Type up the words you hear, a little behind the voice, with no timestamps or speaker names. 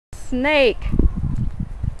snake.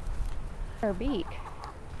 Her beak.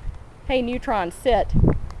 Hey, Neutron, sit.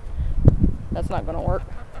 That's not gonna work.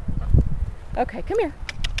 Okay, come here.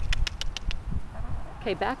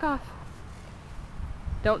 Okay, back off.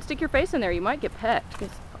 Don't stick your face in there, you might get pecked.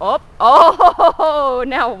 Oh,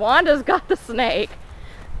 now Wanda's got the snake.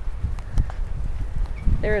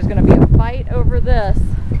 There is gonna be a fight over this.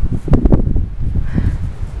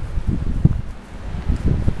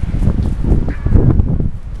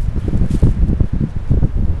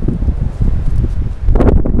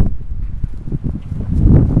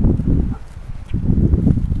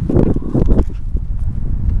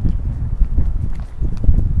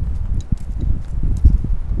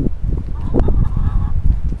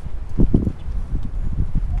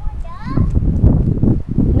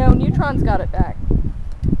 No, Neutron's got it back.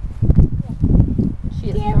 She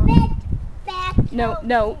is not.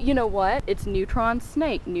 No, you know what? It's Neutron's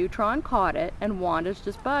snake. Neutron caught it, and Wanda's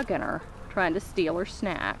just bugging her, trying to steal her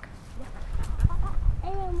snack.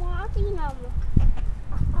 And I'm watching them.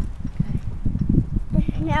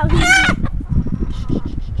 Okay. Now he's...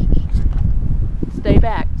 Stay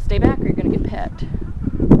back, or you're gonna get pecked. Do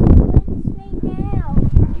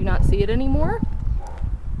you not see it anymore?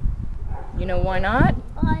 You know why not?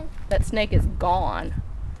 That snake is gone.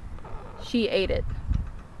 She ate it.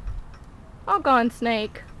 All gone,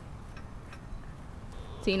 snake.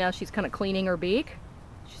 See, now she's kind of cleaning her beak.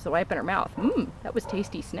 She's wiping her mouth. That was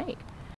tasty snake.